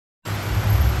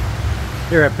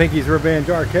Here at Pinky's Revenge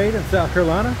Arcade in South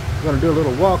Carolina. We're going to do a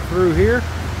little walkthrough here.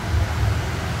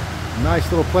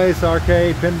 Nice little place,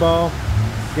 arcade, pinball,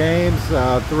 games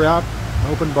throughout,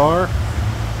 open bar.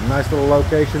 Nice little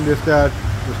location. Just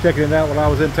was checking it out while I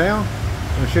was in town.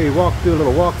 I'm going to show you, do a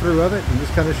little walkthrough of it and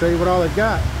just kind of show you what all they've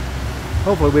got.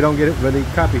 Hopefully we don't get it with any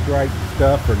copyright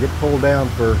stuff or get pulled down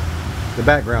for the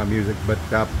background music, but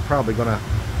probably not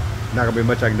gonna be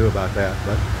much I can do about that.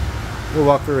 But we'll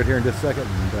walk through it here in just a second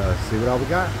and see what all we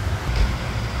got.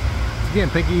 Again,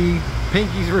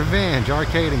 Pinky's Revenge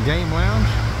Arcade and Game Lounge.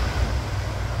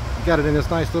 Got it in this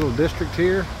nice little district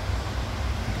here.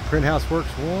 Print House Works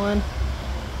 1,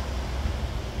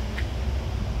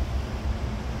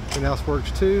 Print House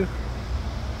Works 2,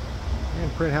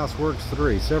 and Print House Works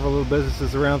 3. Several little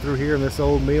businesses around through here, and this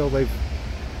old mill they've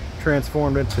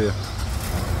transformed into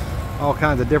all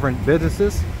kinds of different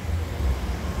businesses.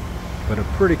 But a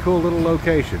pretty cool little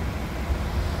location.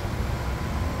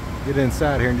 Get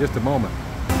inside here in just a moment.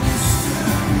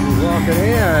 We're walking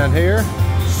in here.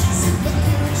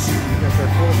 Got our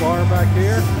full bar back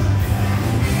here.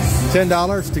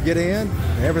 $10 to get in.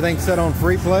 Everything's set on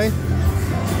free play.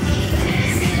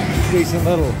 Decent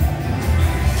little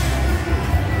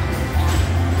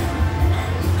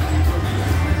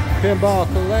pinball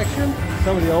collection.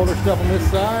 Some of the older stuff on this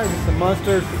side. Some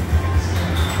monsters.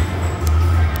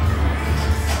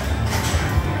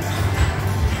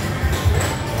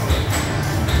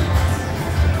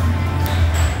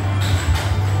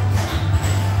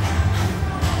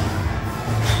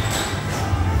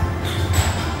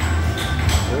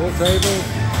 Tables.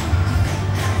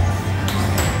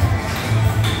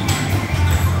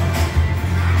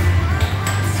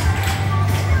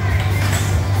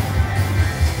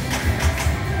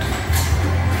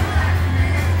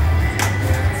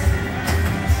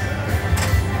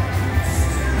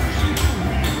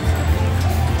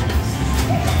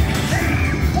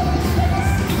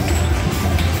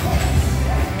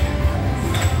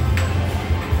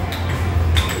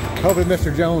 Hopefully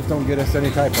Mr. Jones don't get us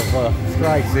any type of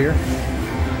strikes here.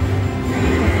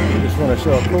 Just want to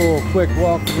show a cool, quick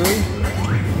walkthrough.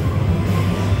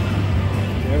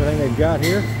 Everything they've got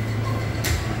here.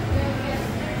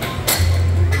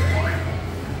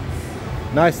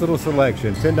 Nice little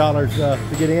selection. $10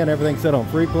 to get in. Everything's set on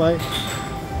free play.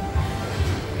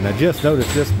 And I just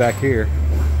noticed this back here.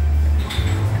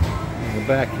 In the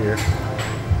back here.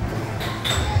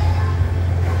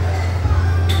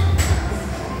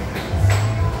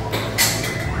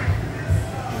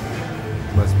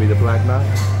 Must be the Black Knight.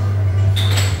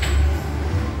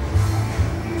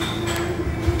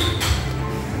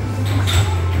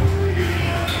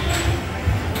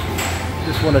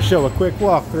 Just want to show a quick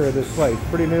walkthrough of this place.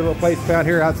 Pretty new little place found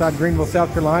here outside Greenville,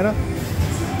 South Carolina.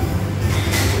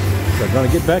 So I'm going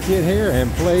to get back in here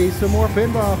and play some more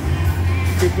pinball.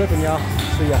 Keep flipping, y'all.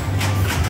 See ya.